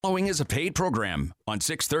Following is a paid program on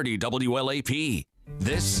 630 WLAP.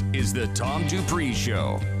 This is the Tom Dupree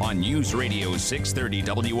Show on News Radio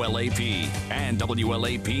 630 WLAP and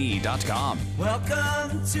WLAP.com.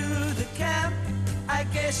 Welcome to the camp. I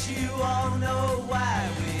guess you all know why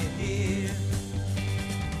we're here.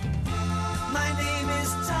 My name is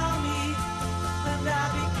Tommy, and I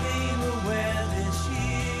became aware this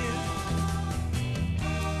year.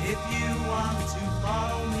 If you want to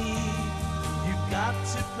follow me, you've got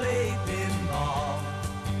to play pinball.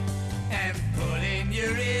 And put in your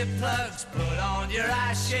earplugs, put on your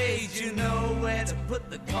eye shades, you know where to put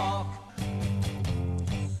the cork.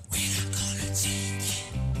 We're not gonna take it.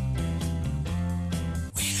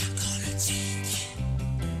 We're not gonna take it.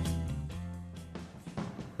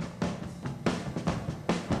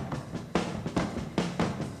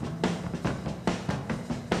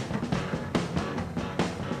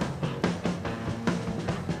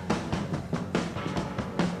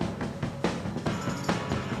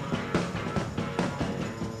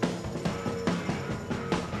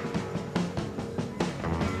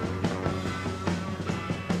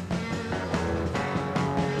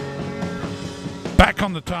 Back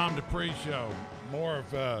on the Tom Dupree Show, more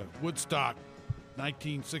of Woodstock,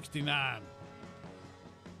 1969.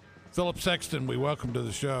 Philip Sexton, we welcome to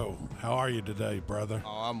the show. How are you today, brother? Oh,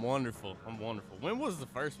 I'm wonderful. I'm wonderful. When was the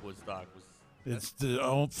first Woodstock? It's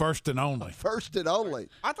the first and only. First and only.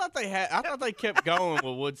 I thought they kept going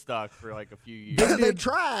with Woodstock for like a few years. They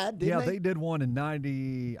tried, didn't they? They did one in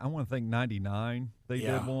 90, I want to think 99. They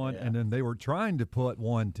did one, and then they were trying to put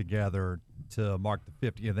one together to mark the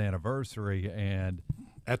 50th anniversary, and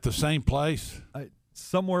at the same place,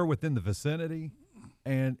 somewhere within the vicinity,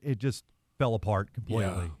 and it just fell apart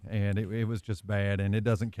completely, and it was just bad, and it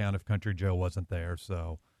doesn't count if Country Joe wasn't there,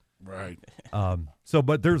 so right.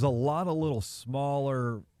 But there's a lot of little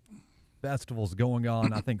smaller festivals going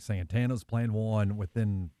on. I think Santana's playing one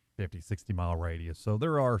within 50, 60-mile radius, so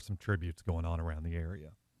there are some tributes going on around the area.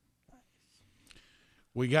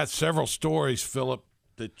 We got several stories, Philip,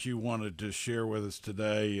 that you wanted to share with us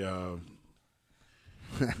today.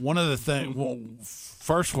 One of the things,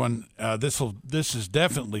 first one, this is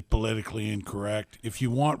definitely politically incorrect. If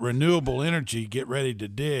you want renewable energy, get ready to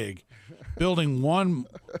dig. Building one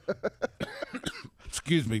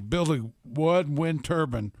wind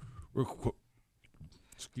turbine.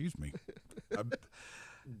 Excuse me, I'm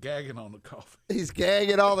gagging on the coffee. He's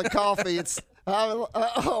gagging on the coffee. It's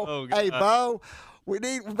hey, Bo, we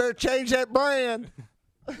better change that brand.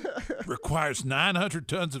 Requires 900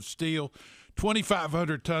 tons of steel,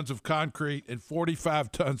 2,500 tons of concrete, and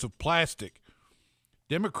 45 tons of plastic.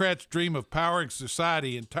 Democrats dream of powering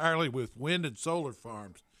society entirely with wind and solar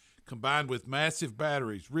farms, combined with massive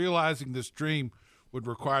batteries. Realizing this dream would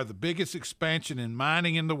require the biggest expansion in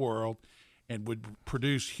mining in the world and would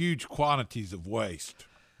produce huge quantities of waste.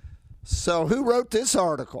 So who wrote this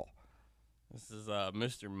article? This is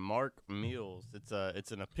Mr. Mark Mills.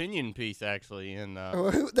 It's an opinion piece, actually.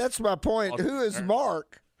 That's my point. Who is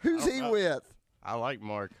Mark? Who's he with? I like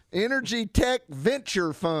Mark. Energy Tech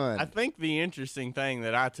Venture Fund. I think the interesting thing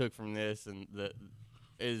that I took from this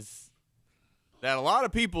is that a lot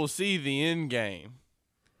of people see the end game.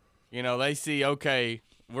 You know, they see, okay,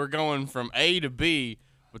 we're going from A to B,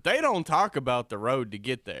 but they don't talk about the road to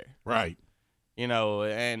get there. Right. You know,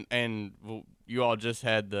 and you all just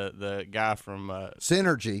had the guy from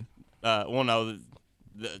Synergy.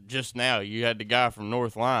 Just now you had the guy from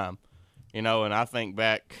North Lime, you know, and I think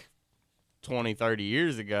back 20, 30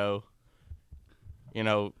 years ago, you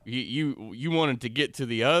know, you wanted to get to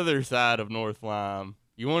the other side of North Lime.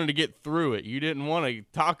 You wanted to get through it. You didn't want to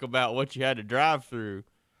talk about what you had to drive through.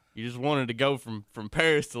 You just wanted to go from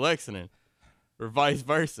Paris to Lexington or vice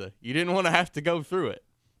versa. You didn't want to have to go through it.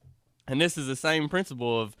 And this is the same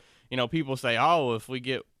principle of, you know, people say, oh, if we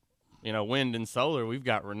get, you know, wind and solar, we've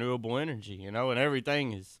got renewable energy, you know, and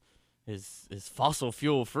everything is fossil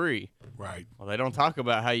fuel free. Right. Well, they don't talk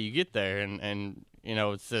about how you get there. And you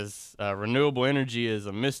know, it says renewable energy is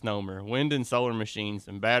a misnomer. Wind and solar machines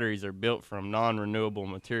and batteries are built from non-renewable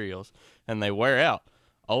materials, and they wear out.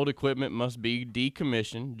 Old equipment must be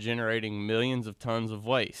decommissioned, generating millions of tons of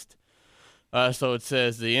waste. So it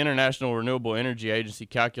says the International Renewable Energy Agency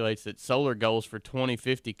calculates that solar goals for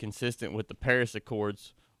 2050, consistent with the Paris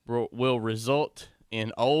Accords, will result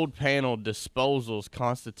in old panel disposals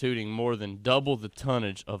constituting more than double the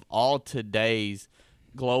tonnage of all today's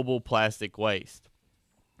global plastic waste.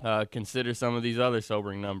 Consider some of these other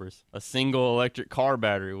sobering numbers. A single electric car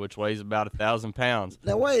battery, which weighs about 1,000 pounds.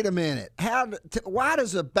 Now, wait a minute. Why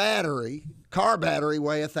does a car battery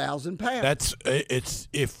weigh 1,000 pounds? It's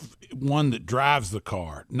if one that drives the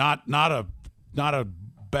car, not a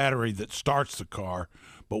battery that starts the car,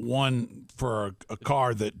 but one for a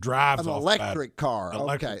car that drives an off electric car.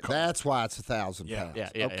 Electric Okay, car. that's why it's 1,000 Yeah. pounds.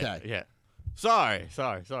 Yeah. Okay. Sorry,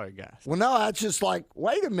 guys. Well, no, I just like,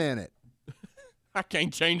 wait a minute. I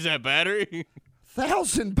can't change that battery.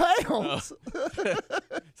 1,000 pounds.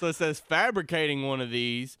 So it says fabricating one of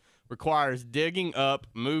these requires digging up,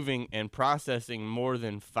 moving, and processing more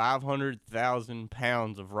than 500,000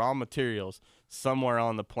 pounds of raw materials somewhere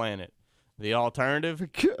on the planet. The alternative,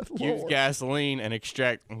 Good use Lord. gasoline and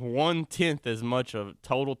extract 1/10 as much of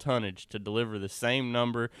total tonnage to deliver the same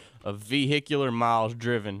number of vehicular miles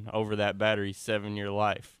driven over that battery's 7-year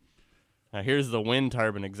life. Now here's the wind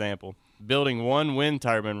turbine example. Building one wind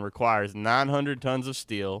turbine requires 900 tons of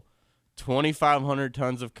steel, 2,500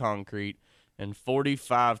 tons of concrete, and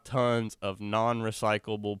 45 tons of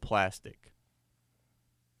non-recyclable plastic.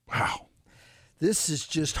 Wow. This is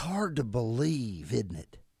just hard to believe, isn't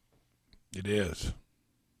it? It is.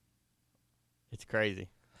 It's crazy.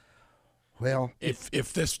 Well,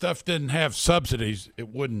 If this stuff didn't have subsidies, it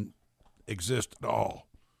wouldn't exist at all.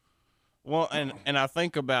 Well, and I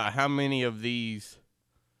think about how many of these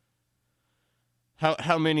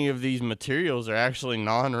how many of these materials are actually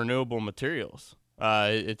non-renewable materials.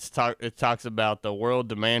 It talks about the world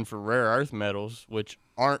demand for rare earth metals, which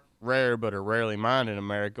aren't rare but are rarely mined in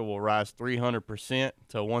America, will rise 300%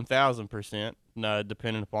 to 1,000%,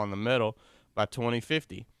 depending upon the metal, by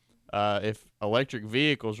 2050. If electric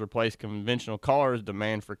vehicles replace conventional cars,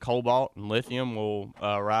 demand for cobalt and lithium will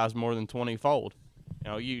rise more than 20-fold.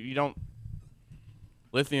 You don't.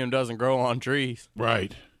 Lithium doesn't grow on trees.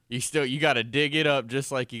 Right. You got to dig it up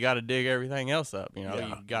just like you got to dig everything else up. You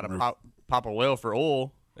got to pop a well for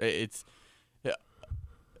oil.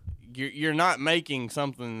 You're not making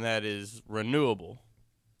something that is renewable.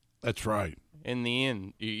 That's right. In the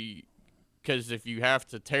end, because if you have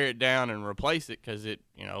to tear it down and replace it because it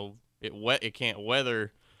can't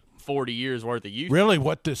weather 40 years worth of use. Really,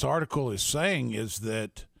 what this article is saying is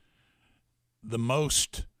that the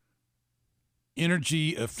most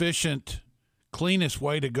energy efficient, cleanest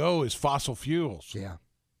way to go is fossil fuels. yeah.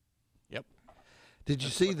 Yep. Did you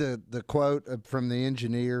see the quote from the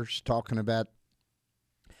engineers talking about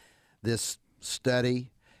this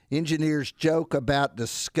study? Engineers joke about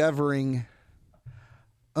discovering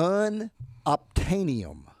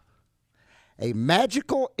unobtainium, a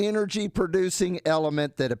magical energy-producing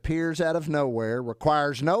element that appears out of nowhere,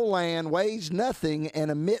 requires no land, weighs nothing, and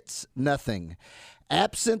emits nothing.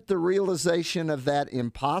 Absent the realization of that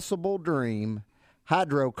impossible dream,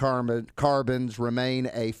 hydrocarbons remain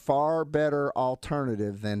a far better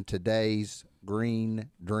alternative than today's green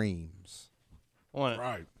dreams. Well,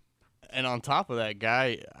 Right. and on top of that,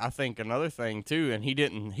 guy, I think another thing too, and he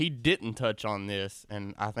didn't touch on this,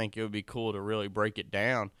 and I think it would be cool to really break it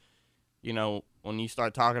down. When you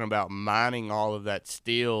start talking about mining all of that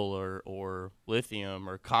steel or lithium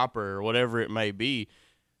or copper or whatever it may be,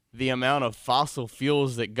 the amount of fossil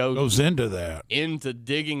fuels that Goes into that. into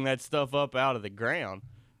digging that stuff up out of the ground.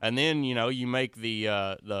 And then, you make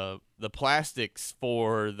the plastics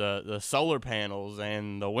for the solar panels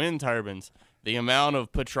and the wind turbines, the amount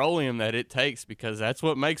of petroleum that it takes, because that's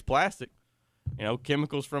what makes plastic,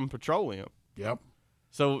 chemicals from petroleum. Yep.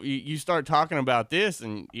 So you start talking about this,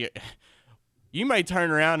 and you may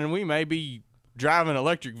turn around and we may be driving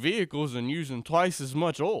electric vehicles and using twice as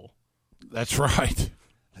much oil. That's right.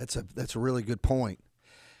 That's a really good point.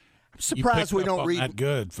 I'm You surprised picked we up don't on read. that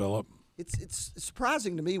good, Philip. It's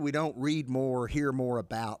surprising to me we don't read more, hear more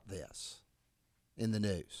about this in the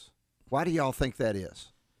news. Why do y'all think that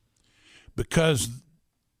is? Because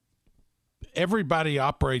everybody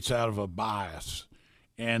operates out of a bias,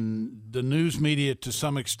 and the news media to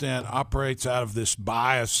some extent operates out of this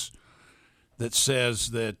bias that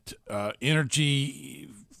says that energy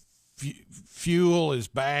fuel is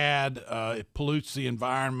bad, it pollutes the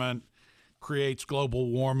environment, creates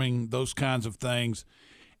global warming, those kinds of things.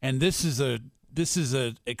 And this is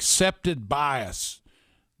a accepted bias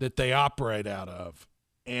that they operate out of.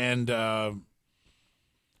 And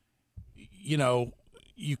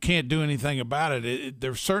you can't do anything about it.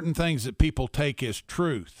 There's certain things that people take as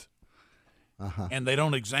truth, and they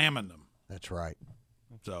don't examine them. That's right.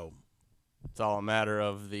 So It's all a matter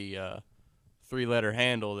of the 3-letter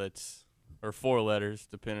handle or 4 letters,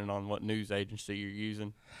 depending on what news agency you're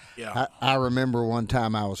using. yeah, I remember one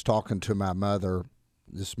time I was talking to my mother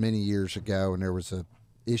this many years ago, and there was a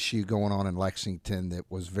issue going on in Lexington that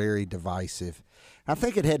was very divisive. I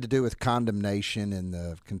think it had to do with condemnation in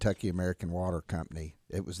the Kentucky American Water Company.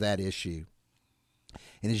 It was that issue.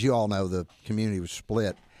 And as you all know, the community was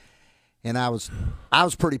split. And I was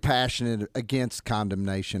pretty passionate against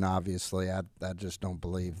condemnation. Obviously, I just don't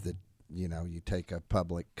believe that you take a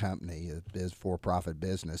public company, a for-profit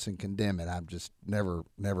business, and condemn it. I've just never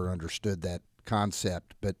understood that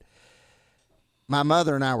concept. But my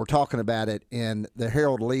mother and I were talking about it, and the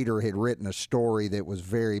Herald Leader had written a story that was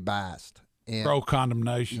very biased.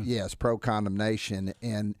 Pro-condemnation. Yes, pro-condemnation.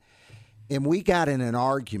 And we got in an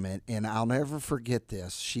argument, and I'll never forget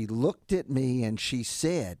this. She looked at me and she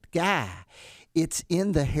said, "Guy, it's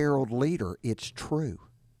in the Herald Leader. It's true."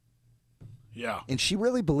 Yeah. And she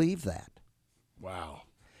really believed that. Wow.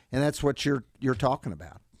 And that's what you're talking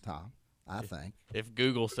about, Tom, I think. If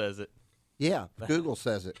Google says it. Yeah, Google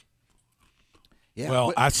says it. Yeah.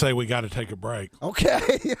 Well, I say we got to take a break.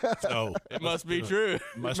 Okay. So It must be true.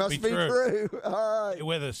 Must be true. All right. Stay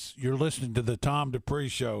with us. You're listening to the Tom Dupree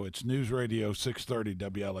Show. It's News Radio 630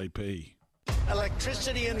 WLAP.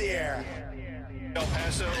 Electricity in the air. El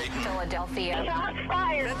Paso. Philadelphia. Shots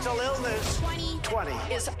fired. Mental illness.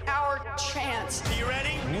 2020 Is our chance. Are you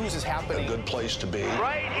ready? News is happening. A good place to be.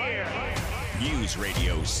 Right here. News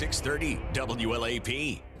Radio 630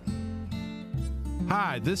 WLAP.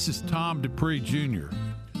 Hi, this is Tom Dupree Jr.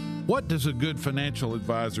 What does a good financial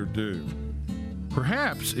advisor do?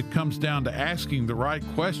 Perhaps it comes down to asking the right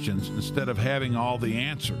questions instead of having all the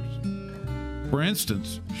answers. For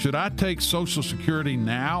instance, should I take Social Security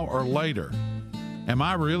now or later? Am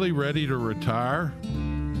I really ready to retire?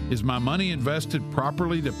 Is my money invested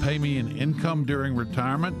properly to pay me an income during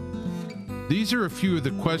retirement? These are a few of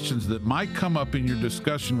the questions that might come up in your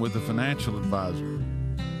discussion with a financial advisor.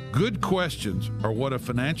 Good questions are what a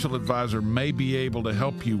financial advisor may be able to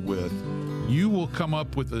help you with. You will come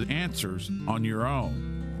up with the answers on your own.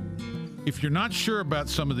 If you're not sure about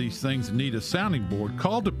some of these things and need a sounding board,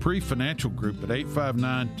 call Dupree Financial Group at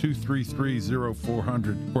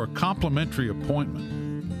 859-233-0400 for a complimentary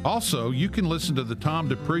appointment. Also, you can listen to the Tom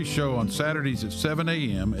Dupree Show on Saturdays at 7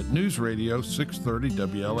 a.m. at News Radio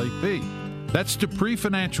 630 WLAP. That's Dupree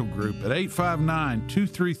Financial Group at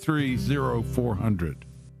 859-233-0400.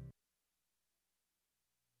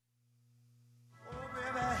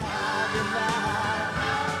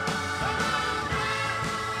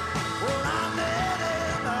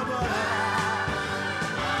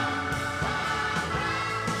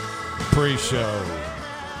 Dupree Show.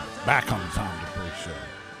 Back on the Tom Dupree Show.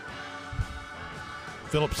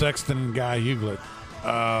 Philip Sexton and Guy Huglet.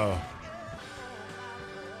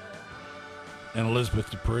 And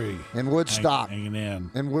Elizabeth Dupree. And Woodstock. Hanging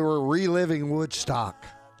in. And we were reliving Woodstock.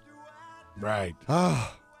 Right.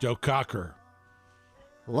 Oh, Joe Cocker.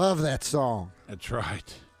 love that song. That's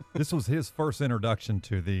right. This was his first introduction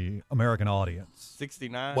to the American audience.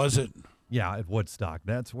 69. Was it? Yeah, at Woodstock.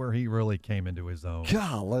 That's where he really came into his own.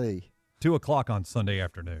 Golly. 2:00 on Sunday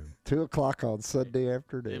afternoon. 2:00 on Sunday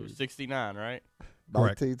afternoon. It was 69, right?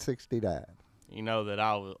 Correct. 1969. You know that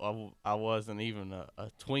I wasn't even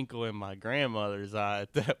a twinkle in my grandmother's eye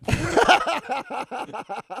at that point.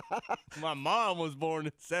 My mom was born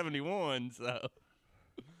in 71, so.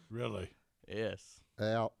 Really? Yes.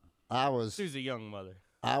 Well, She was a young mother.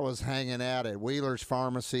 I was hanging out at Wheeler's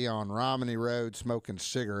Pharmacy on Romney Road smoking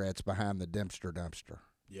cigarettes behind the Dempster dumpster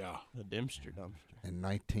Yeah. The Dempster dumpster. in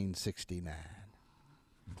 1969.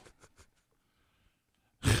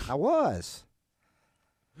 I was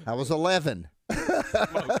 11.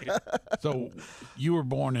 So you were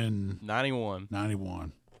born in 91.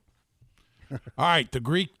 91. All right, the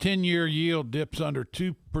Greek 10-year yield dips under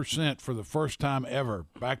 2% for the first time ever,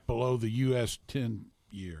 back below the U.S.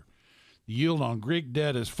 10-year. The yield on Greek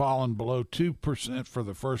debt has fallen below 2% for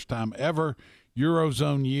the first time ever.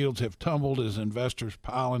 Eurozone yields have tumbled as investors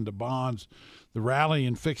pile into bonds. The rally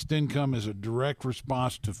in fixed income is a direct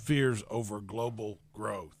response to fears over global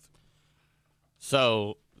growth.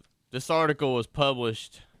 So this article was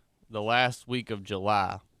published the last week of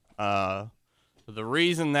July. The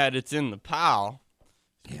reason that it's in the pile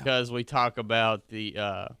is because we talk about the,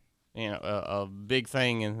 a big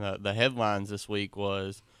thing in the headlines this week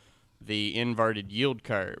was the inverted yield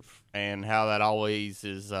curve and how that always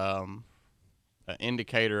is an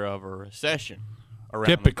indicator of a recession.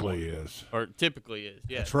 Typically is. Or typically is,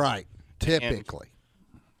 yes. That's right. Typically.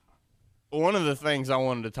 And one of the things I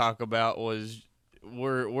wanted to talk about was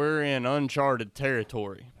we're in uncharted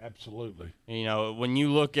territory. Absolutely. You know, when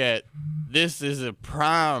you look at this is a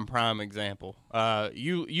prime example.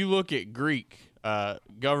 You look at Greek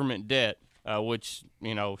government debt, which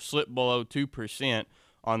slipped below 2%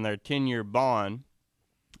 on their 10-year bond.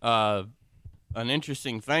 An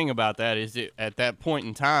interesting thing about that is at that point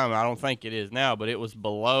in time, I don't think it is now, but it was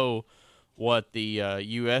below what the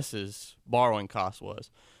U.S.'s borrowing cost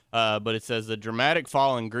was. But it says the dramatic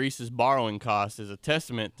fall in Greece's borrowing costs is a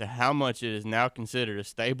testament to how much it is now considered a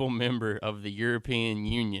stable member of the European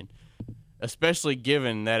Union, especially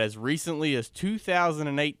given that as recently as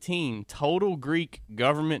 2018, total Greek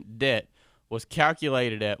government debt was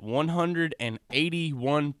calculated at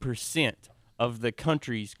 181% of the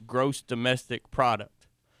country's gross domestic product.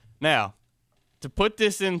 Now, to put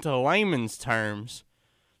this into layman's terms,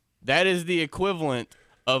 that is the equivalent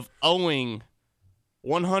of owing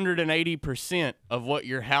 180% of what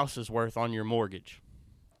your house is worth on your mortgage.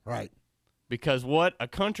 Right. Because what a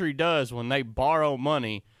country does when they borrow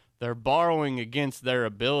money, they're borrowing against their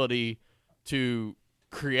ability to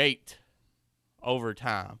create over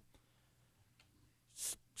time.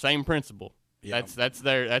 Same principle. Yeah. That's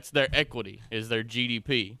their equity, is their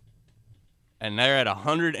GDP. And they're at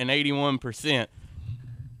 181%.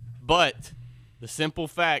 But the simple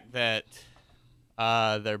fact that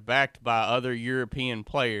they're backed by other European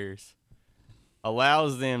players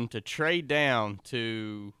allows them to trade down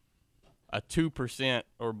to a 2%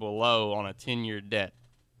 or below on a 10-year debt.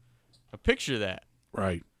 Now picture that.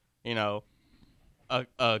 Right. You know,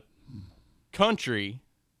 a country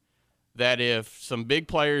that if some big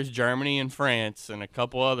players, Germany and France and a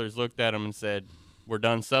couple others, looked at them and said, we're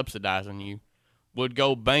done subsidizing you, would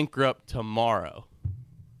go bankrupt tomorrow.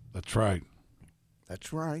 That's right.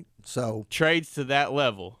 That's right. So Trades to that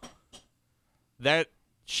level. That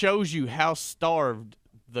shows you how starved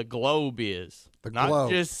the globe is. Not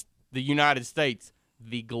just the United States.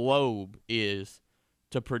 The globe is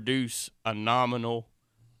to produce a nominal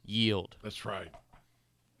yield. That's right.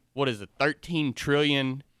 What is it, 13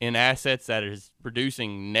 trillion in assets that is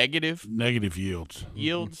producing negative yields.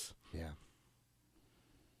 yeah.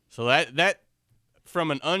 So that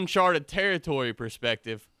from an uncharted territory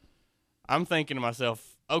perspective, I'm thinking to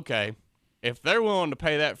myself, okay, if they're willing to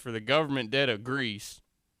pay that for the government debt of Greece,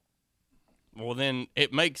 well then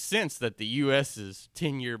it makes sense that the U.S.'s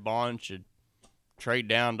 10-year bond should trade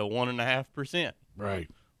down to 1.5%. Right.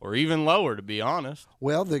 Or even lower, to be honest.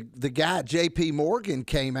 Well, the guy, J.P. Morgan,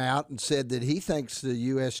 came out and said that he thinks the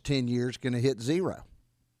U.S. 10 years going to hit zero.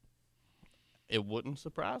 It wouldn't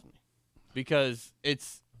surprise me. Because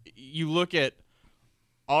you look at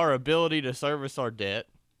our ability to service our debt,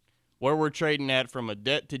 where we're trading at from a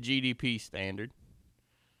debt to GDP standard,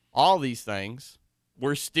 all these things,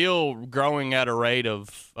 we're still growing at a rate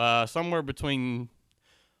of somewhere between,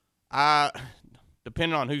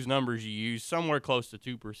 depending on whose numbers you use, somewhere close to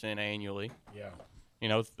 2% annually. Yeah. You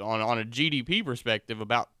know, on a GDP perspective,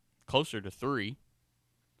 about closer to 3%.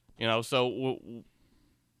 You know, so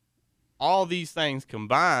all these things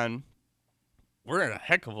combined, we're in a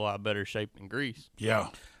heck of a lot better shape than Greece. Yeah.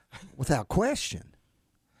 Without question.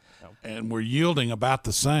 And we're yielding about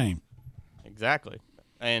the same. Exactly.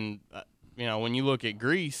 And, you know, when you look at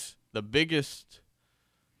Greece, the biggest,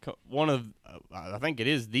 I think it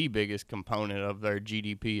is the biggest component of their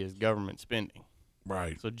GDP is government spending.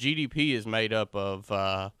 Right. So GDP is made up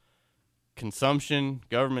of consumption,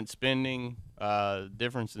 government spending,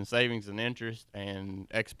 difference in savings and interest, and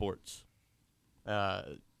exports.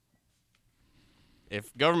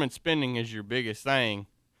 If government spending is your biggest thing,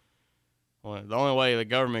 well, the only way the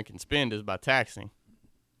government can spend is by taxing.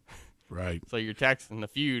 Right. So you're taxing the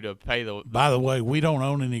few to pay the. By the way, we don't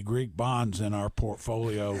own any Greek bonds in our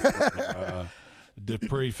portfolio.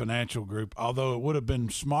 Dupree Financial Group, although it would have been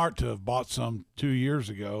smart to have bought some 2 years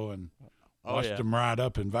ago and watched them ride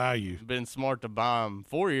up in value. Been smart to buy them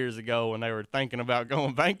 4 years ago when they were thinking about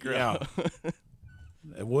going bankrupt. Yeah.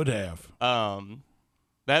 It would have.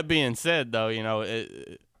 That being said, though, you know,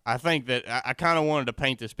 I think that I kind of wanted to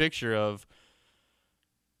paint this picture of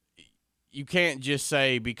you can't just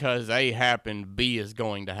say because A happened, B is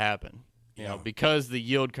going to happen. You know, because the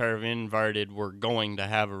yield curve inverted, we're going to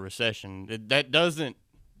have a recession. That doesn't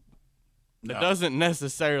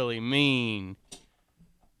necessarily mean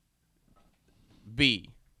B.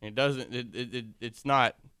 It doesn't. It's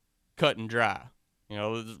not cut and dry. You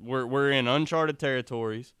know, we're in uncharted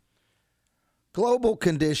territories. Global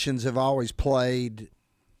conditions have always played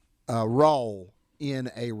a role in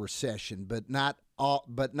a recession, but not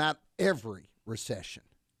every recession.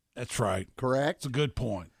 That's right. Correct? That's a good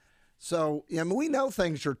point. So, I mean, we know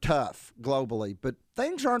things are tough globally, but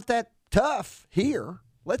things aren't that tough here.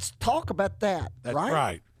 Let's talk about that. That's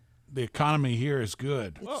right. The economy here is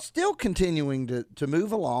good. It's still continuing to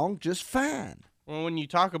move along just fine. Well, when you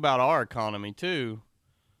talk about our economy, too,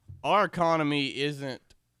 our economy isn't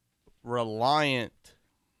reliant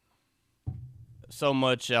so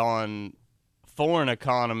much on foreign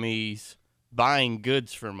economies buying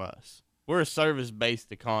goods from us. We're a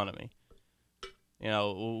service-based economy. You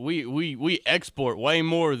know, we export way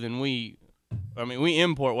more than we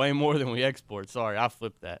import way more than we export. Sorry, I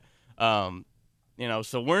flipped that. You know,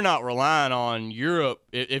 so we're not relying on Europe.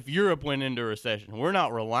 If Europe went into a recession, we're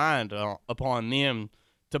not reliant upon them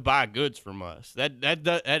to buy goods from us.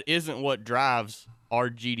 That isn't what drives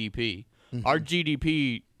our GDP. Mm-hmm. Our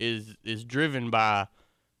GDP is driven by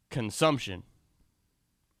consumption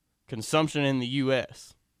in the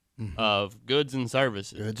U.S. Mm-hmm. of goods and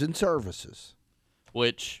services. Goods and services.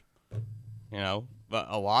 Which, you know,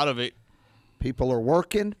 a lot of it. People are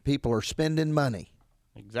working. People are spending money.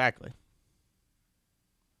 Exactly.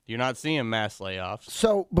 You're not seeing mass layoffs.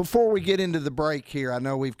 So before we get into the break here, I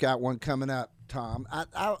know we've got one coming up, Tom.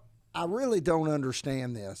 I really don't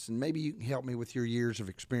understand this, and maybe you can help me with your years of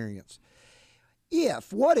experience.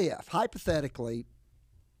 What if, hypothetically,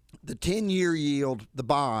 the 10-year yield, the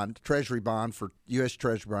bond, Treasury bond for U.S.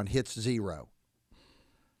 Treasury bond hits zero?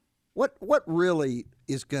 What really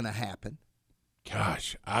is going to happen?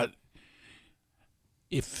 Gosh,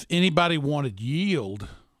 if anybody wanted yield,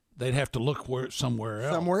 they'd have to look somewhere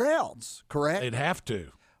else. Somewhere else, correct? They'd have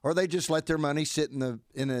to. Or they just let their money sit in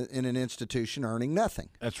an institution earning nothing.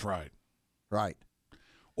 That's right. Right.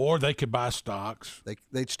 Or they could buy stocks.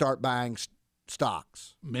 They'd start buying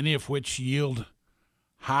stocks. Many of which yield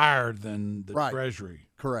higher than the right. Treasury.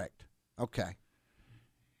 Correct. Okay.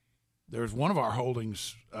 There's one of our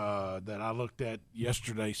holdings that I looked at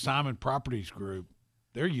yesterday, Simon Properties Group.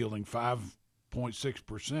 They're yielding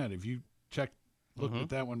 5.6%. Have you looked at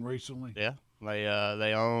that one recently? Yeah,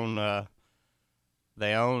 they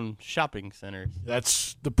own shopping centers.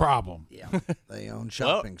 That's the problem. Yeah, they own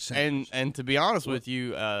shopping centers. And to be honest with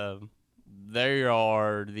you, they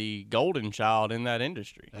are the golden child in that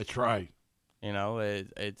industry. That's right. You know,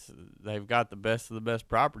 they've got the best of the best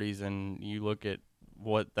properties, and you look at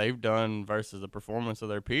what they've done versus the performance of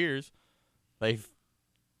their peers, they've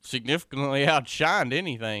significantly outshined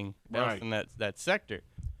anything else in that sector.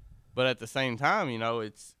 But at the same time, you know,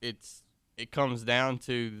 it comes down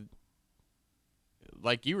to,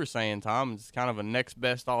 like you were saying, Tom, it's kind of a next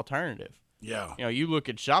best alternative. Yeah. You know, you look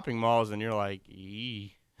at shopping malls and you're like,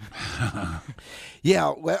 eee.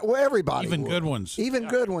 Yeah, well, everybody. Even good ones. Even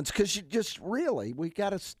good ones, because you just really, we got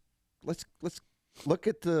to let's look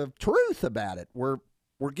at the truth about it. We're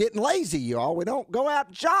getting lazy, y'all. We don't go out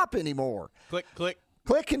and shop anymore. Click, click.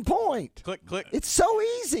 Click and point. Click, click. It's so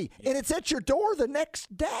easy, and it's at your door the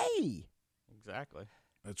next day. Exactly.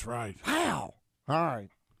 That's right. Wow. All right.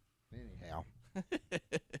 Anyhow.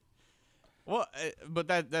 Well, but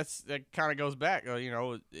that kind of goes back. You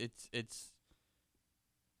know, it's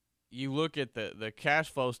you look at the cash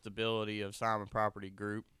flow stability of Simon Property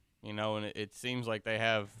Group, you know, and it seems like they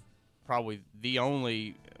have probably the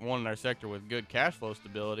only one in our sector with good cash flow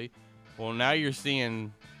stability. Well, now you're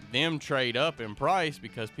seeing them trade up in price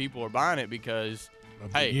because people are buying it because,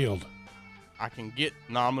 hey, yield. I can get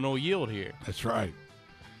nominal yield here. That's right.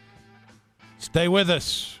 Stay with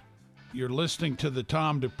us. You're listening to the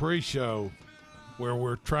Tom Dupree Show, where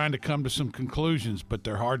we're trying to come to some conclusions, but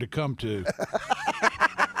they're hard to come to.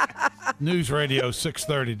 News Radio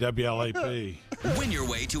 630 WLAP. Win your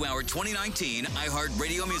way to our 2019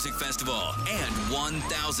 iHeartRadio Music Festival and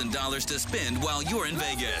 $1,000 to spend while you're in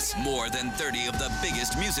Vegas. More than 30 of the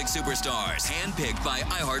biggest music superstars, handpicked by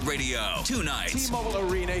iHeartRadio. 2 nights. T-Mobile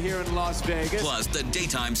Arena here in Las Vegas. Plus the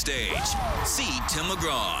daytime stage. See Tim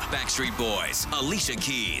McGraw, Backstreet Boys, Alicia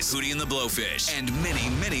Keys, Hootie and the Blowfish, and many,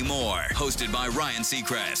 many more. Hosted by Ryan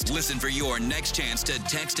Seacrest. Listen for your next chance to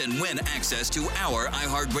text and win access to our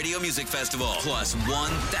iHeartRadio Music Festival. Plus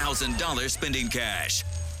 $1,000 spending cash.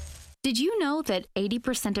 Did you know that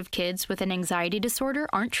 80% of kids with an anxiety disorder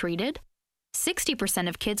aren't treated? 60%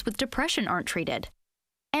 of kids with depression aren't treated.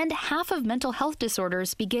 And half of mental health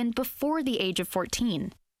disorders begin before the age of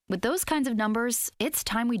 14. With those kinds of numbers, it's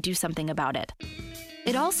time we do something about it.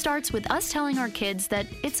 It all starts with us telling our kids that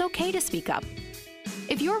it's okay to speak up.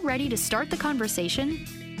 If you're ready to start the conversation,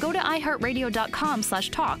 go to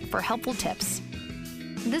iHeartRadio.com/talk for helpful tips.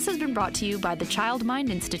 This has been brought to you by the Child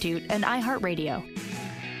Mind Institute and iHeartRadio.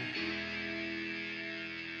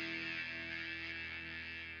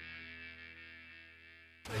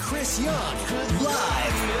 Chris Young,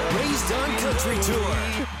 live, Raised on Country Tour.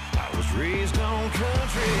 I was raised on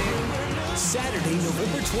country. Saturday,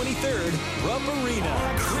 November 23rd, Rupp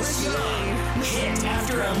Arena. Chris Young, hit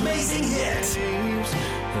after amazing hit.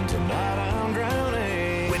 And tonight I'm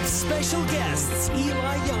drowning. With special guests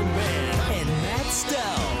Eli Youngman and Matt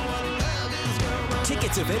Stell.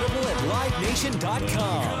 Tickets available at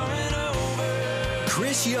livenation.com.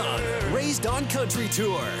 Chris Young, Raised on Country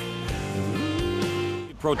Tour.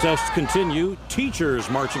 Protests continue. Teachers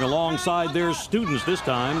marching alongside their students this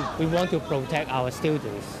time. We want to protect our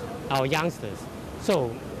students, our youngsters.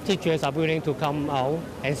 So teachers are willing to come out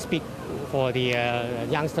and speak for the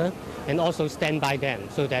youngsters and also stand by them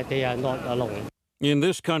so that they are not alone. In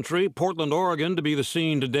this country, Portland, Oregon, to be the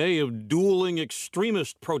scene today of dueling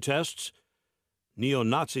extremist protests.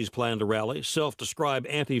 Neo-Nazis plan to rally. Self-described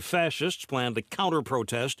anti-fascists plan to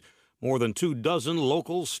counter-protest. More than 24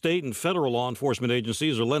 local, state, and federal law enforcement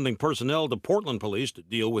agencies are lending personnel to Portland police to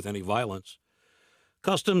deal with any violence.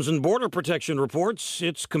 Customs and Border Protection reports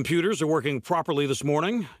its computers are working properly this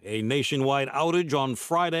morning. A nationwide outage on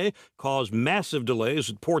Friday caused massive delays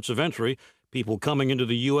at ports of entry. People coming into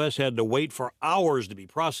the U.S. had to wait for hours to be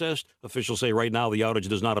processed. Officials say right now the outage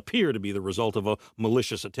does not appear to be the result of a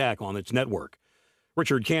malicious attack on its network.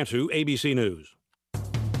 Richard Cantu, ABC News.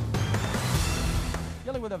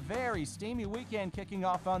 Dealing with a very steamy weekend kicking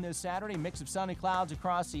off on this Saturday. Mix of sunny clouds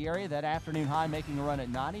across the area. That afternoon high making a run at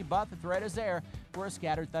 90, but the threat is there for a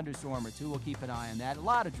scattered thunderstorm or two. We'll keep an eye on that. A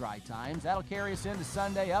lot of dry times. That'll carry us into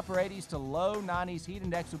Sunday. Upper 80s to low 90s. Heat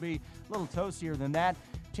index will be a little toastier than that.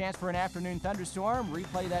 Chance for an afternoon thunderstorm.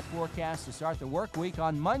 Replay that forecast to start the work week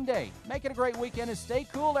on Monday. Make it a great weekend and stay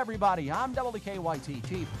cool, everybody. I'm WKYT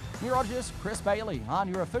Chief Meteorologist Chris Bailey on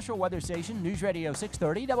your official weather station, News Radio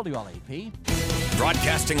 630 WLAP.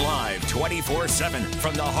 Broadcasting live 24/7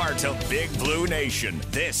 from the heart of Big Blue Nation.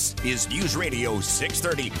 This is News Radio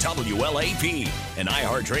 630 WLAP, an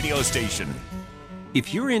iHeart radio station.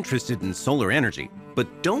 If you're interested in solar energy,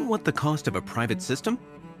 but don't want the cost of a private system,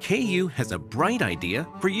 KU has a bright idea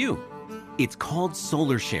for you. It's called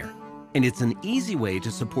Solar Share, and it's an easy way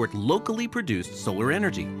to support locally produced solar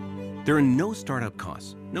energy. There are no startup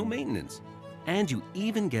costs, no maintenance, and you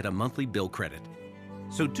even get a monthly bill credit.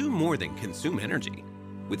 So do more than consume energy.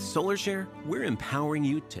 With Solar Share, we're empowering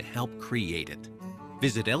you to help create it.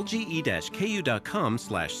 Visit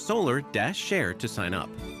lge-ku.com/solar-share to sign up.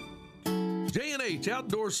 J&H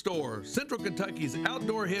Outdoor Store, Central Kentucky's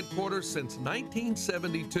outdoor headquarters since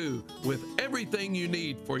 1972, with everything you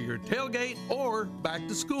need for your tailgate or back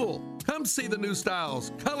to school. Come see the new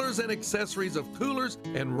styles, colors, and accessories of coolers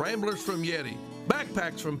and ramblers from Yeti,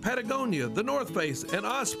 backpacks from Patagonia, the North Face, and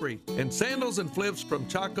Osprey, and sandals and flips from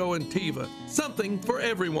Chaco and Teva. Something for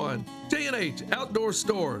everyone. J&H Outdoor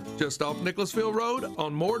Store, just off Nicholasville Road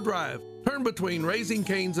on Moore Drive. Turn between Raising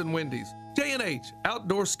Cane's and Wendy's. J&H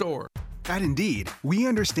Outdoor Store. At Indeed, we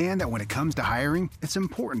understand that when it comes to hiring, it's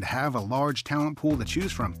important to have a large talent pool to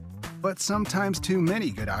choose from. But sometimes too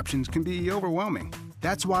many good options can be overwhelming.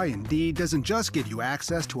 That's why Indeed doesn't just give you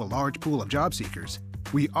access to a large pool of job seekers.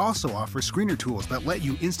 We also offer screener tools that let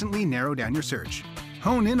you instantly narrow down your search.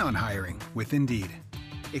 Hone in on hiring with Indeed.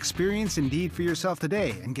 Experience Indeed for yourself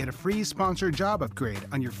today and get a free sponsored job upgrade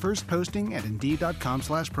on your first posting at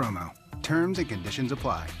Indeed.com/promo. Terms and conditions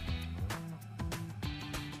apply.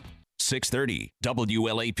 630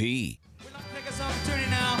 WLAP. We'd like to take this opportunity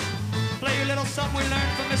now, play you a little something we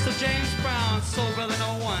learned from Mr. James Brown, Soul Brother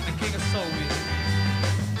No. 1, the king of soul music.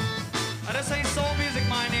 This ain't soul music,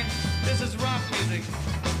 mind you. This is rock music,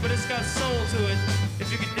 but it's got soul to it,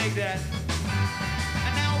 if you can dig that.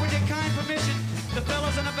 And now, with your kind permission, the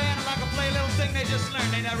fellas in the band would like to play a little thing they just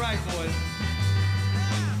learned. Ain't that right, boys?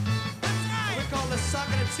 Yeah, that's right. We call the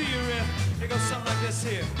Socket It To You riff. It goes something like this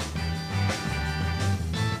here.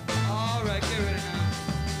 All right, get ready now.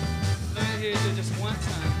 Let me hear you just one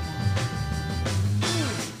time.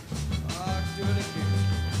 Oh, do it again.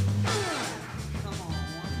 Come on,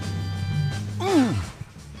 one.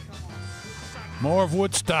 More of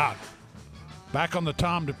Woodstock. Back on the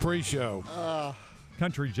Tom Dupree Show.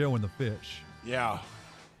 Country Joe and the Fish. Yeah.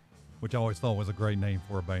 Which I always thought was a great name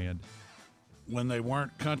for a band. When they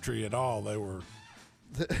weren't country at all, they were...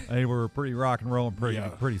 They were pretty rock and roll and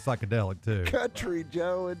pretty psychedelic, too. Country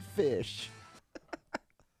Joe and Fish.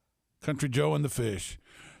 Country Joe and the Fish.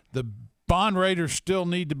 The bond raters still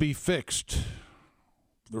need to be fixed.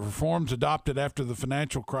 The reforms adopted after the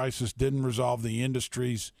financial crisis didn't resolve the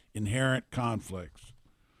industry's inherent conflicts.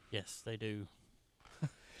 Yes, they do.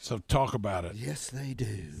 So talk about it. Yes, they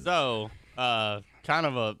do. So, kind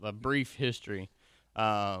of a brief history.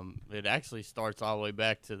 It actually starts all the way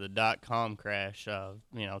back to the dot-com crash,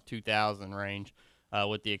 2000 range.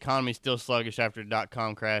 With the economy still sluggish after the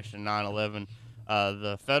dot-com crash in 9/11,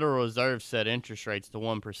 the Federal Reserve set interest rates to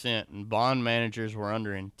 1%, and bond managers were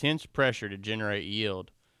under intense pressure to generate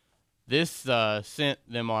yield. This sent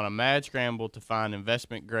them on a mad scramble to find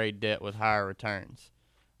investment-grade debt with higher returns.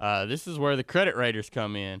 This is where the credit raters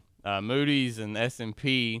come in. Moody's and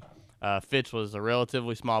S&P, Fitch was a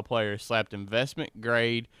relatively small player, slapped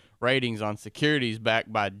investment-grade ratings on securities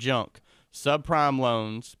backed by junk, subprime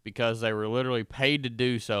loans because they were literally paid to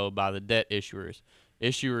do so by the debt issuers.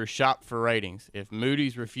 Issuers shopped for ratings. If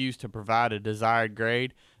Moody's refused to provide a desired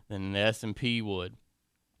grade, then the S&P would.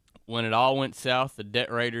 When it all went south, the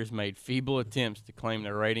debt raters made feeble attempts to claim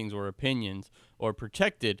their ratings were opinions or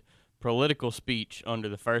protected political speech under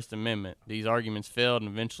the First Amendment. These arguments failed, and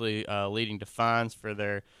eventually leading to fines for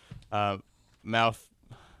their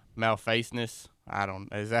malfeasance.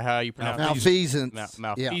 Is that how you pronounce it? Malfeasance.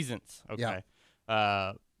 Malfeasance. Yeah.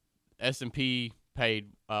 Okay. S&P paid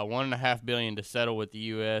 $1.5 billion to settle with the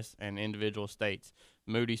U.S. and individual states.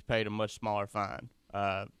 Moody's paid a much smaller fine.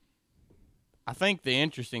 I think the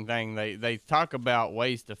interesting thing, they talk about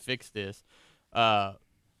ways to fix this, and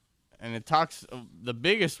it talks, the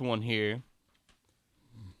biggest one here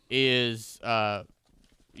is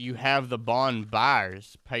you have the bond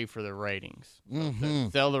buyers pay for the ratings. So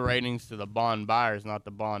sell the ratings to the bond buyers, not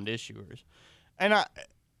the bond issuers. And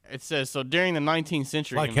it says, so during the 19th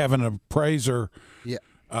century. Like having an appraiser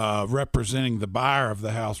representing the buyer of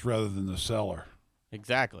the house rather than the seller.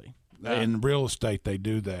 Exactly. In real estate, they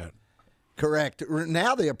do that. Correct.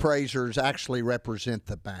 Now the appraisers actually represent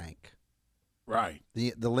the bank. Right.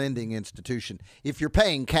 The lending institution. If you're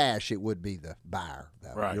paying cash, it would be the buyer,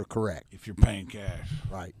 though. Right. You're correct. If you're paying cash.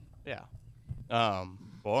 Right. Yeah.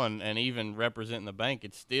 Well, and even representing the bank,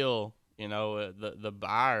 it's still, the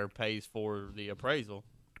buyer pays for the appraisal,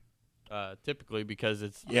 typically because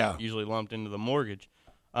it's usually lumped into the mortgage.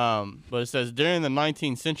 But it says, during the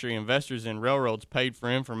 19th century, investors in railroads paid for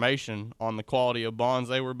information on the quality of bonds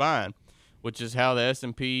they were buying, which is how the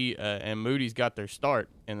S&P and Moody's got their start.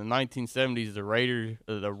 In the 1970s, the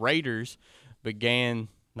raters began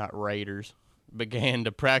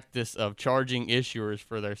the practice of charging issuers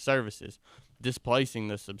for their services, displacing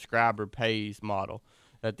the subscriber pays model.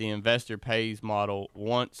 That the investor pays model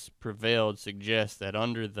once prevailed suggests that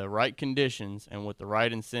under the right conditions and with the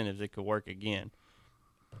right incentives, it could work again.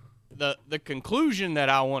 The conclusion that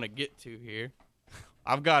I want to get to here,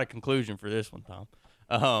 I've got a conclusion for this one, Tom,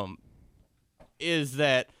 is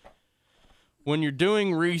that when you're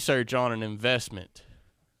doing research on an investment,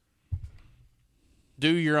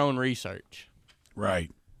 do your own research. Right.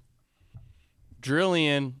 Drill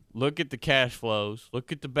in, look at the cash flows,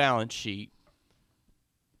 look at the balance sheet,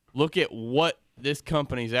 look at what this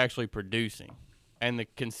company is actually producing and the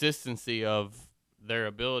consistency of their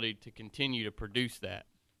ability to continue to produce that.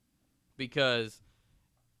 Because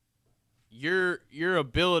your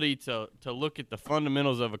ability to look at the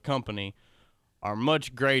fundamentals of a company are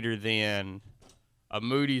much greater than a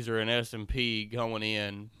Moody's or an S&P going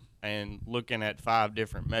in and looking at 5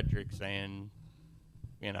 different metrics and,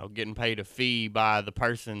 getting paid a fee by the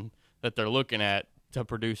person that they're looking at to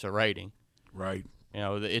produce a rating. Right.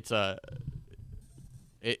 It's a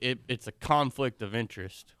conflict of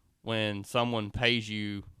interest when someone pays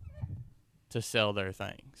you to sell their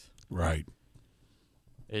things. Right.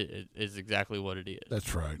 It is exactly what it is.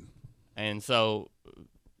 That's right. And so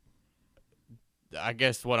I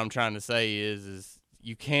guess what I'm trying to say is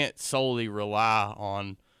you can't solely rely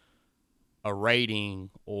on a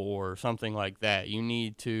rating or something like that. You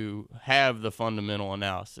need to have the fundamental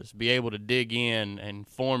analysis, be able to dig in and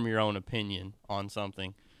form your own opinion on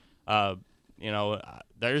something.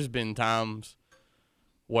 There's been times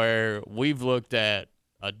where we've looked at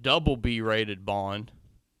a double B rated bond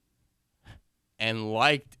and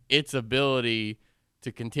liked its ability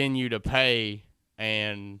to continue to pay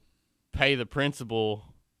and pay the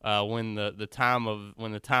principal when the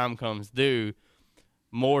time comes due,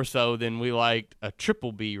 more so than we liked a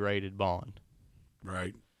triple B rated bond.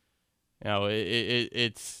 Right.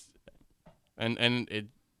 It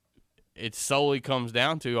solely comes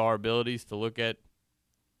down to our abilities to look at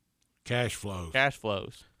cash flows.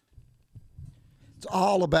 It's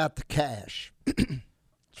all about the cash.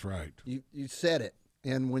 That's right. You said it.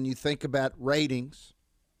 And when you think about ratings,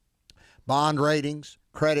 bond ratings,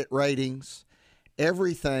 credit ratings,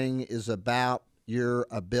 everything is about your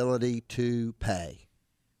ability to pay.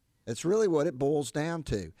 It's really what it boils down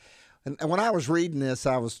to. And when I was reading this,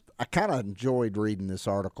 I kind of enjoyed reading this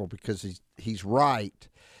article because he's right.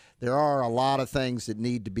 There are a lot of things that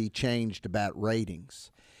need to be changed about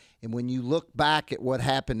ratings. And when you look back at what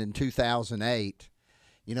happened in 2008,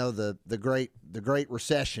 the Great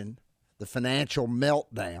Recession, the financial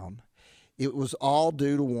meltdown, it was all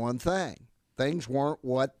due to one thing. Things weren't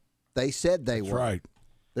what they said they were. That's right.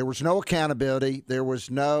 There was no accountability. There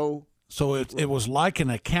was no. So it was like an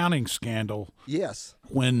accounting scandal. Yes.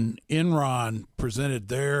 When Enron presented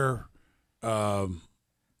their financials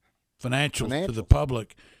to the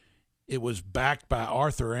public, it was backed by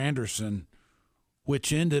Arthur Andersen,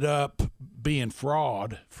 which ended up being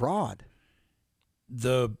fraud.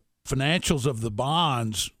 the financials of the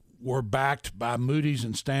bonds were backed by Moody's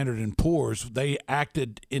and Standard & Poor's. They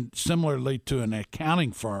acted similarly to an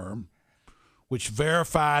accounting firm, which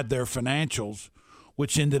verified their financials,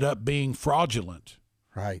 which ended up being fraudulent.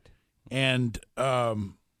 Right. And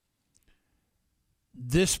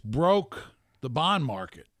this broke the bond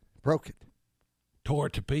market. Broke it. Tore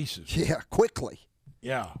it to pieces. Yeah, quickly.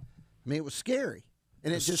 Yeah. I mean, it was scary,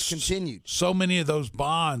 and it just continued. So many of those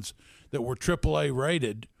bonds that were AAA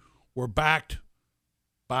rated were backed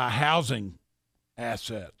by housing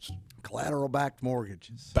assets. Collateral-backed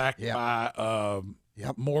mortgages. Backed by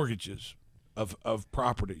mortgages of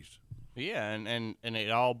properties. Yeah, and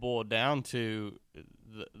it all boiled down to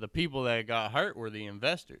the people that got hurt were the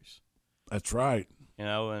investors. That's right. You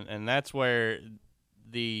know, and that's where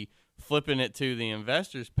the flipping it to the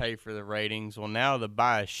investors pay for the ratings. Well, now the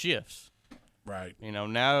bias shifts. Right. You know,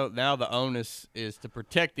 now the onus is to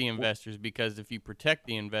protect the investors, because if you protect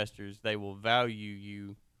the investors, they will value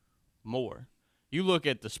you more. You look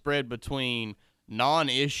at the spread between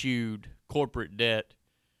non-issued corporate debt,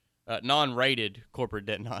 non-rated corporate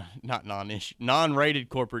debt, not non-issued, non-rated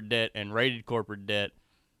corporate debt and rated corporate debt,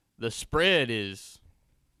 the spread is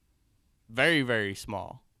very, very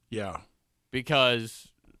small. Yeah. Because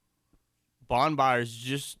bond buyers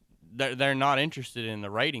just, they're not interested in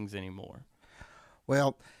the ratings anymore.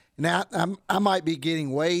 Well, now I might be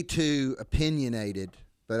getting way too opinionated,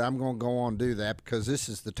 but I'm going to go on and do that because this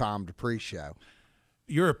is the Tom Dupree Show.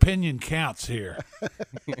 Your opinion counts here,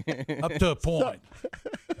 up to a point.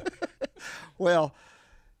 Well,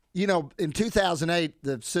 you know, in 2008,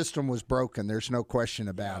 the system was broken. There's no question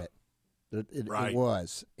about it. It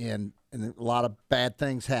was, and a lot of bad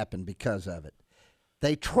things happened because of it.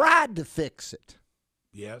 They tried to fix it.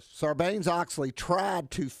 Yes. Sarbanes-Oxley tried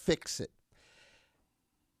to fix it.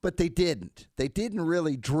 But they didn't. They didn't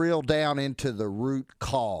really drill down into the root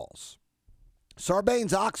cause.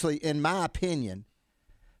 Sarbanes-Oxley, in my opinion,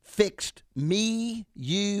 fixed me,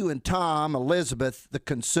 you, and Tom, Elizabeth, the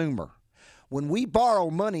consumer. When we borrow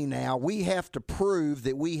money now, we have to prove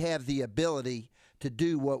that we have the ability to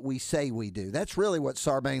do what we say we do. That's really what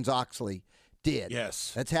Sarbanes-Oxley did.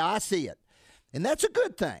 Yes. That's how I see it. And that's a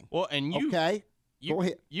good thing. Well, and you okay. Go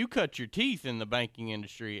ahead. You cut your teeth in the banking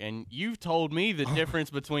industry, and you've told me the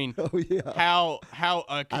difference between yeah. how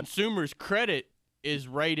a consumer's credit is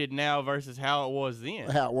rated now versus how it was then.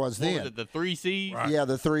 How it was then. Was it the 3 C's? Right. Yeah,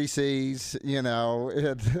 the 3 C's. You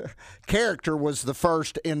know, character was the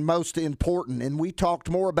first and most important, and we talked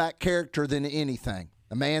more about character than anything.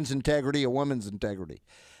 A man's integrity, a woman's integrity.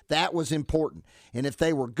 That was important. And if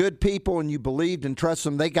they were good people and you believed and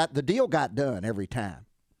trusted them, the deal got done every time.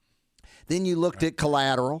 Then you looked at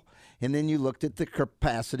collateral, and then you looked at the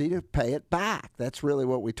capacity to pay it back. That's really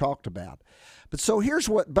what we talked about. But so here's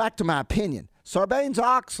what, back to my opinion.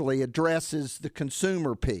 Sarbanes-Oxley addresses the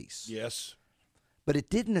consumer piece. Yes. But it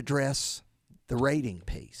didn't address the rating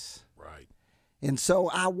piece. Right. And so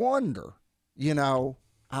I wonder,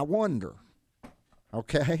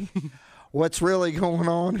 okay, what's really going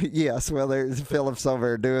on? Yes, well, there's Phillips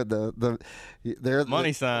over there doing the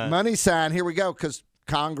money sign. Money sign. Here we go, because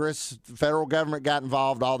Congress, the federal government got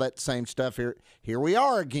involved, all that same stuff here. Here we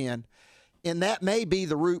are again, and that may be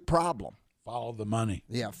the root problem. Follow the money.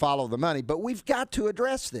 Yeah, follow the money. But we've got to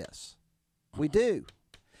address this. We do.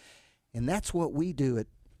 And that's what we do at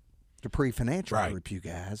Dupree Financial Group, you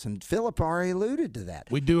guys. And Philip already alluded to that.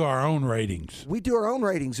 We do our own ratings. We do our own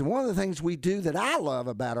ratings. And one of the things we do that I love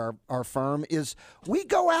about our firm is we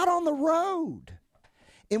go out on the road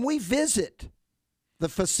and we visit the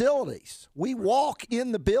facilities. We walk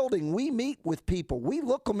in the building. We meet with people. We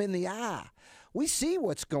look them in the eye. We see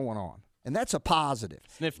what's going on. And that's a positive.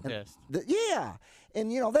 Sniff test. Yeah.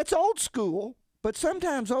 And, that's old school, but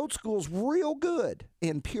sometimes old school's real good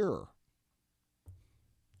and pure.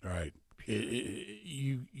 Right.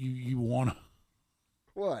 You want to.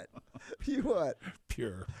 What? You what?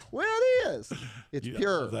 Pure. Well, it is. It's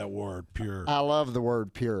pure. I love that word, pure. I love the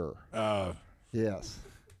word pure. Yes,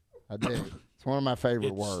 I do. It's one of my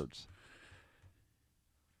favorite words.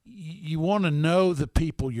 You want to know the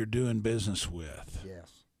people you're doing business with. Yes.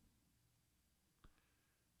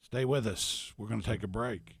 Stay with us. We're going to take a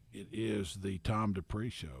break. It is the Tom Dupree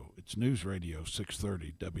Show. It's News Radio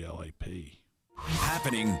 630 WLAP.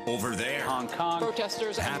 Happening over there. Hong Kong.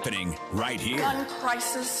 Protesters. Happening right here. Gun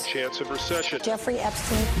crisis. Chance of recession. Jeffrey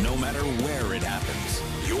Epstein. No matter where it happens,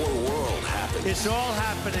 your world happens. It's all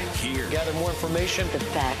happening here. Gather more information. The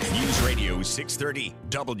facts. News Radio 630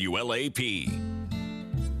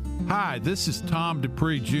 WLAP. Hi, this is Tom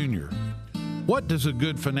Dupree Jr. What does a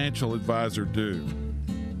good financial advisor do?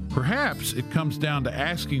 Perhaps it comes down to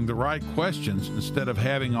asking the right questions instead of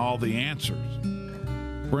having all the answers.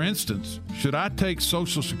 For instance, should I take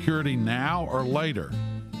Social Security now or later?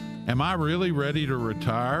 Am I really ready to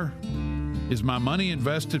retire? Is my money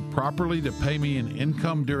invested properly to pay me an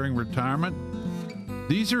income during retirement?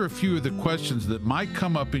 These are a few of the questions that might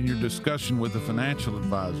come up in your discussion with a financial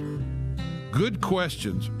advisor. Good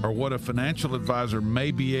questions are what a financial advisor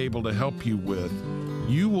may be able to help you with.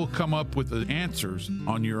 You will come up with the answers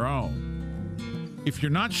on your own. If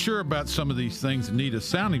you're not sure about some of these things and need a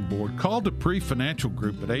sounding board, call Dupree Financial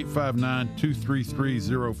Group at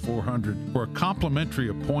 859-233-0400 for a complimentary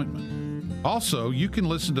appointment. Also, you can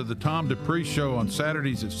listen to the Tom Dupree Show on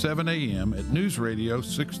Saturdays at 7 a.m. at News Radio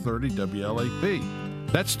 630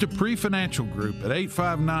 WLAP. That's Dupree Financial Group at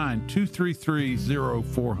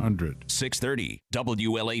 859-233-0400. 630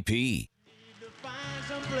 WLAP.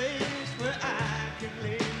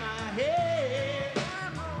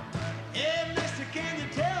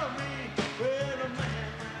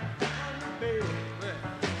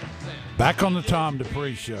 Back on the Tom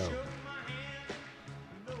Dupree Show.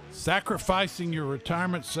 Sacrificing your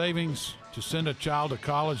retirement savings to send a child to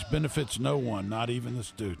college benefits no one, not even the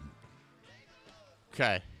student.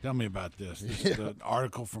 Okay. Tell me about this. This is an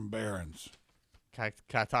article from Barron's. Can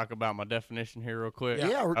I talk about my definition here real quick?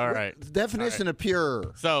 Yeah. All right. Definition of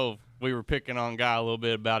pure. So we were picking on Guy a little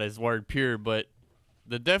bit about his word pure, but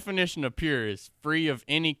the definition of pure is free of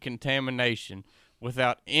any contamination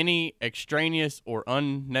without any extraneous or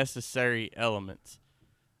unnecessary elements.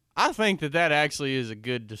 I think that actually is a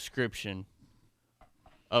good description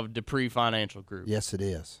of Dupree Financial Group. Yes, it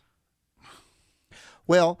is.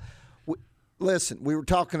 Well, listen, we were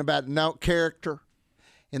talking about character,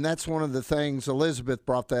 and that's one of the things Elizabeth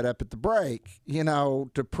brought that up at the break. You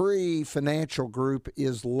know, Dupree Financial Group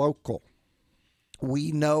is local.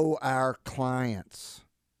 We know our clients.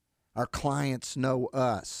 Our clients know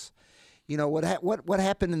us. You know, what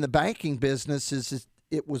happened in the banking business is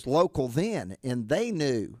it was local then, and they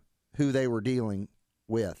knew who they were dealing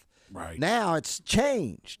with. Right. Now it's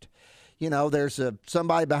changed. You know, there's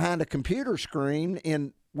somebody behind a computer screen,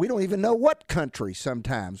 and we don't even know what country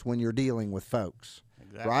sometimes when you're dealing with folks,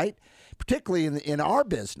 right? Particularly in our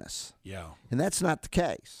business. Yeah. And that's not the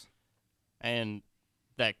case. And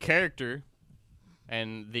that character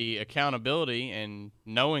and the accountability and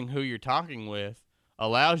knowing who you're talking with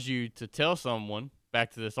allows you to tell someone,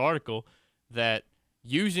 back to this article, that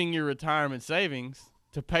using your retirement savings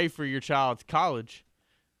to pay for your child's college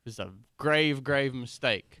is a grave, grave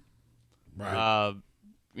mistake. Right.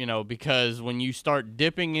 You know, because when you start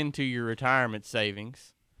dipping into your retirement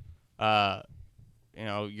savings, you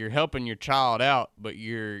know, you're helping your child out, but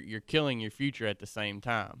you're killing your future at the same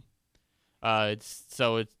time. It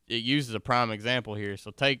uses a prime example here. So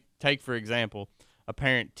take for example, a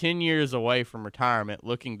parent 10 years away from retirement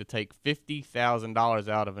looking to take $50,000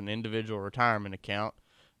 out of an individual retirement account,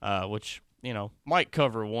 which, you know, might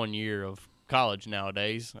cover 1 year of college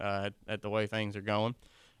nowadays at the way things are going.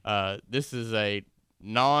 This is a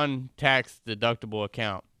non-tax deductible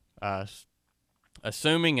account,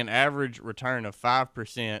 assuming an average return of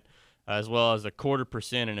 5%, as well as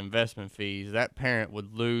 0.25% in investment fees. That parent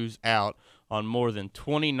would lose out on more than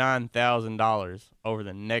 $29,000 over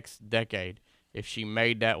the next decade if she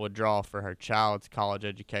made that withdrawal for her child's college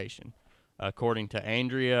education, according to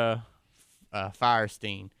Andrea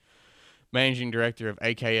Firestein, managing director of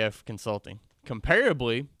AKF Consulting.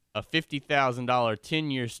 Comparably, a $50,000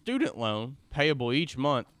 10-year student loan payable each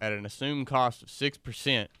month at an assumed cost of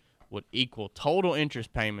 6% would equal total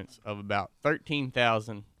interest payments of about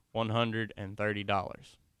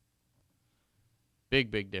 $13,130.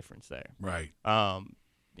 Big difference there. Right.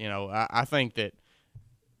 You know, I think that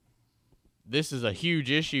this is a huge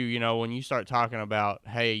issue, you know, when you start talking about,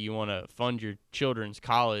 hey, you want to fund your children's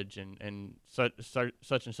college and such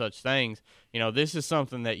and such things. You know, this is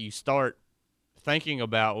something that you start thinking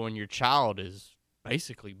about when your child is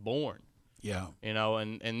basically born. Yeah. You know,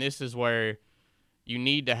 and this is where you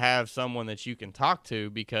need to have someone that you can talk to,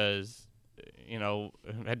 because, you know,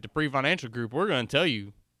 at Dupree Financial Group, we're going to tell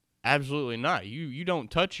you, absolutely not. You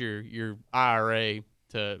don't touch your IRA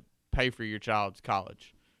to pay for your child's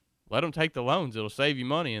college. Let them take the loans. It'll save you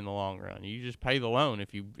money in the long run. You just pay the loan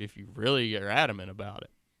if you really are adamant about it.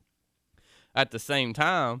 At the same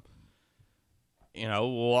time, you know,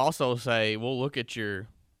 we'll also say we'll look at your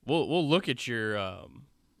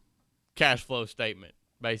cash flow statement.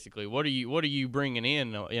 Basically, what are you bringing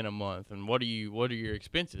in a month, and what are your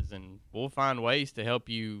expenses, and we'll find ways to help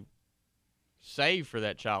you save for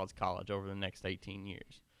that child's college over the next 18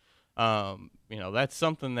 years. You know, that's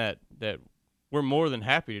something that we're more than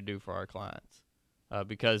happy to do for our clients.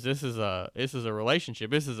 because this is a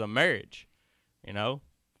relationship. This is a marriage. You know,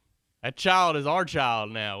 that child is our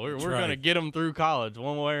child now. We're right. gonna get them through college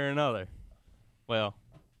one way or another. Well,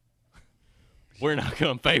 we're not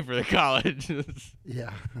gonna pay for the college.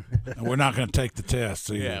 Yeah. And we're not going to take the tests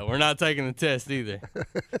either. Yeah, we're not taking the test either.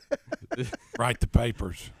 Write the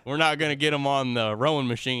papers. We're not going to get them on the rowing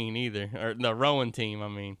machine either, or the rowing team, I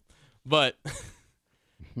mean. But,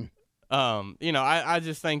 I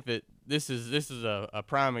just think that this is a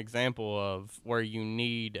prime example of where you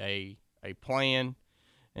need a plan,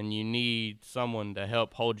 and you need someone to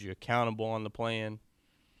help hold you accountable on the plan,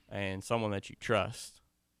 and someone that you trust.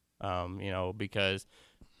 Because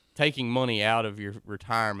taking money out of your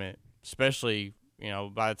retirement, especially,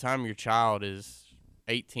 by the time your child is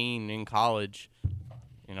 18 in college,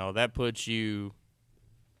 that puts you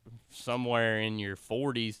somewhere in your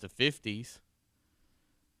 40s to 50s.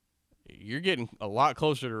 You're getting a lot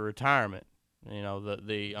closer to retirement.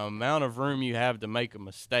 The amount of room you have to make a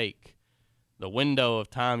mistake, the window of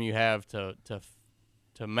time you have to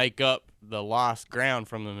make up the lost ground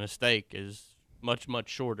from the mistake is much, much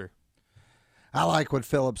shorter. I like what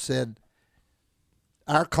Philip said.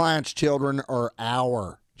 Our clients' children are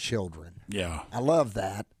our children. Yeah. I love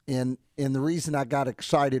that. And the reason I got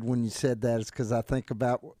excited when you said that is because I think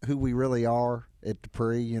about who we really are at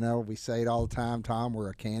Dupree. We say it all the time, Tom, we're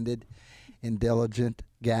a candid and diligent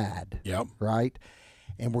guide. Yep. Right?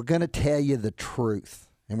 And we're going to tell you the truth.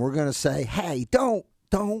 And we're going to say, hey, don't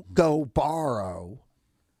go borrow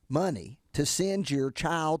money to send your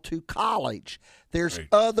child to college. There's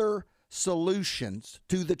other solutions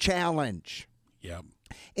to the challenge. Yep.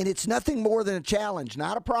 And it's nothing more than a challenge,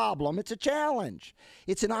 not a problem. It's a challenge.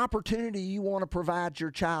 It's an opportunity you want to provide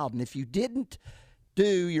your child. And if you didn't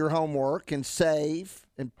do your homework and save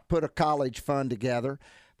and put a college fund together,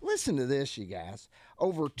 listen to this, you guys.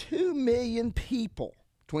 Over 2 million people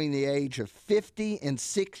between the age of 50 and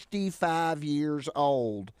 65 years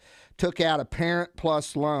old took out a Parent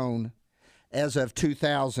Plus loan as of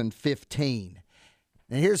 2015.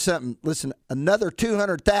 And here's something. Listen, another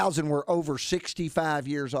 200,000 were over 65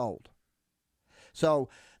 years old. So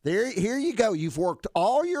here you go. You've worked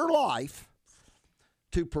all your life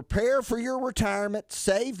to prepare for your retirement,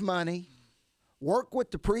 save money, work with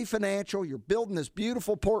Dupree Financial. You're building this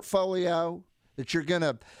beautiful portfolio that you're going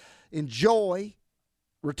to enjoy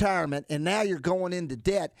retirement, and now you're going into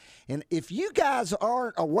debt. And if you guys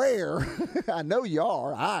aren't aware, I know you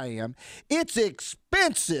are, I am, it's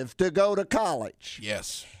expensive to go to college.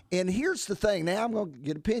 Yes. And here's the thing. Now I'm going to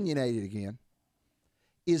get opinionated again.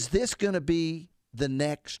 Is this going to be the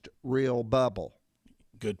next real bubble?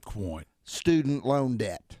 Good point. Student loan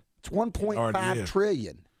debt. It's $1.5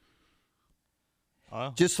 trillion.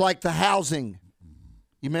 Just like the housing.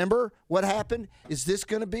 You remember what happened? Is this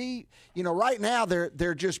going to be, right now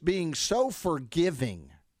they're just being so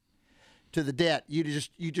forgiving to the debt. You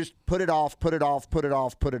just put it off. That's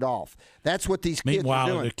what these kids are doing.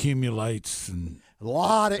 Meanwhile, it accumulates and a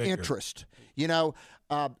lot of interest. A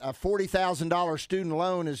 $40,000 student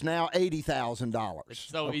loan is now $80,000.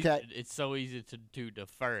 It's so easy to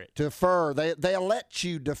defer it. Defer. They'll let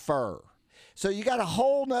you defer. So you got a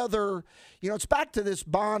whole nother, it's back to this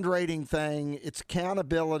bond rating thing. It's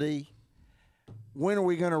accountability. When are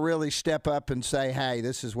we going to really step up and say, hey,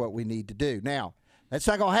 this is what we need to do? Now, that's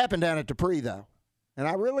not going to happen down at Dupree, though. And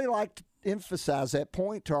I really like to emphasize that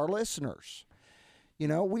point to our listeners.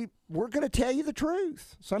 We're going to tell you the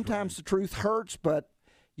truth. Sometimes the truth hurts, but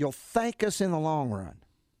you'll thank us in the long run.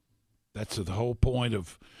 That's the whole point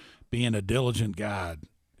of being a diligent guide,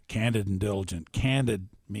 candid and diligent. Candid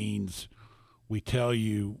means we tell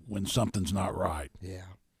you when something's not right. Yeah.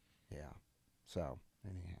 So,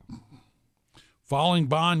 anyhow. Falling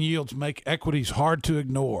bond yields make equities hard to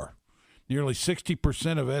ignore. Nearly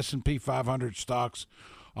 60% of S&P 500 stocks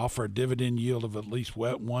offer a dividend yield of at least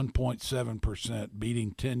 1.7%,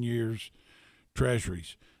 beating 10 years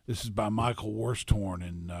Treasuries. This is by Michael Worsthorn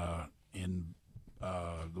in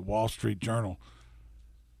the Wall Street Journal.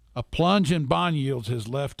 A plunge in bond yields has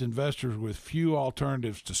left investors with few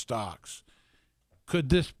alternatives to stocks. Could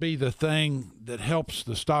this be the thing that helps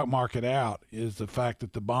the stock market out, is the fact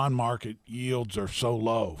that the bond market yields are so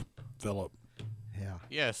low, Philip?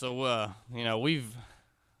 Yeah, so,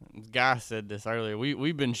 Guy said this earlier.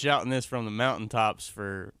 We've been shouting this from the mountaintops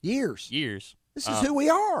for years. This is who we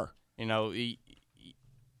are.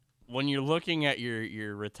 When you're looking at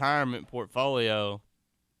your retirement portfolio,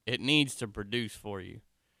 it needs to produce for you.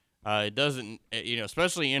 It doesn't,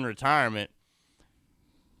 especially in retirement,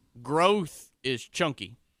 growth is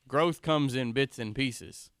chunky. Growth comes in bits and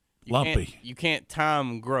pieces. Lumpy. You can't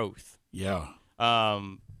time growth. Yeah.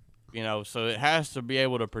 so it has to be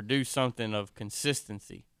able to produce something of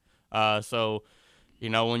consistency. So,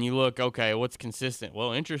 when you look, okay, what's consistent?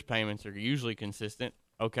 Well, interest payments are usually consistent.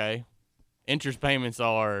 Okay, interest payments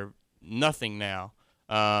are nothing now.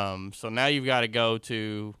 So now you've got to go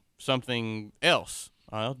to something else,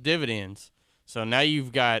 dividends. So now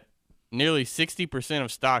you've got nearly 60%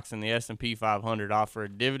 of stocks in the S&P 500 offer a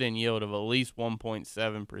dividend yield of at least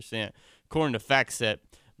 1.7%, according to FactSet,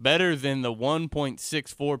 better than the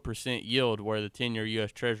 1.64% yield where the 10-year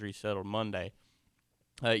U.S. Treasury settled Monday.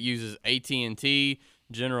 It uses AT&T,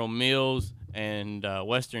 General Mills, and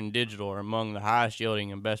Western Digital are among the highest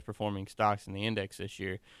yielding and best performing stocks in the index this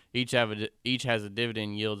year. Each has a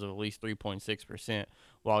dividend yields of at least 3.6%,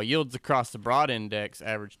 while yields across the broad index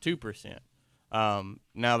average 2%.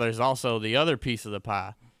 Now there's also the other piece of the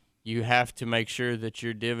pie. You have to make sure that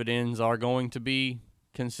your dividends are going to be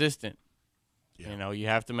consistent. Yeah. You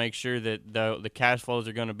have to make sure that the cash flows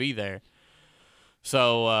are going to be there.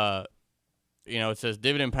 So, it says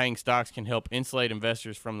dividend-paying stocks can help insulate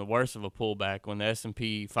investors from the worst of a pullback. When the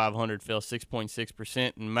S&P 500 fell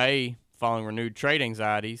 6.6% in May following renewed trade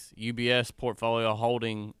anxieties, UBS portfolio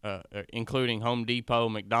holding, including Home Depot,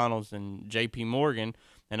 McDonald's, and J.P. Morgan,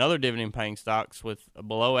 and other dividend-paying stocks with a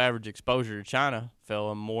below-average exposure to China fell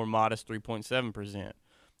a more modest 3.7%.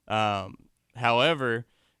 However,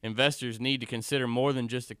 investors need to consider more than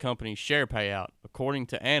just a company's share payout. According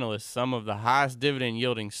to analysts, some of the highest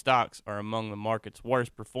dividend-yielding stocks are among the market's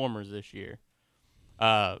worst performers this year.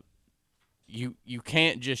 You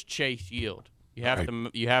can't just chase yield. You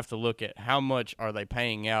have to look at how much are they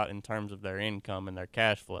paying out in terms of their income and their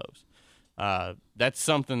cash flows. That's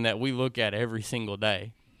something that we look at every single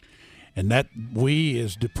day. And that we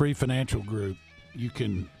is Dupree Financial Group. You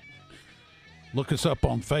can look us up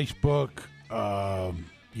on Facebook.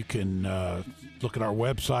 You can look at our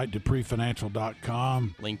website,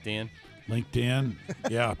 dupreefinancial.com. LinkedIn.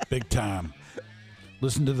 Yeah, big time.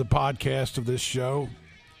 Listen to the podcast of this show.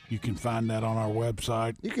 You can find that on our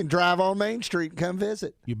website. You can drive on Main Street and come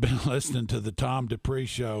visit. You've been listening to the Tom Dupree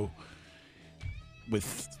Show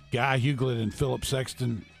with Guy Huglet and Philip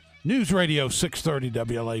Sexton. News Radio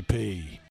 630 WLAP.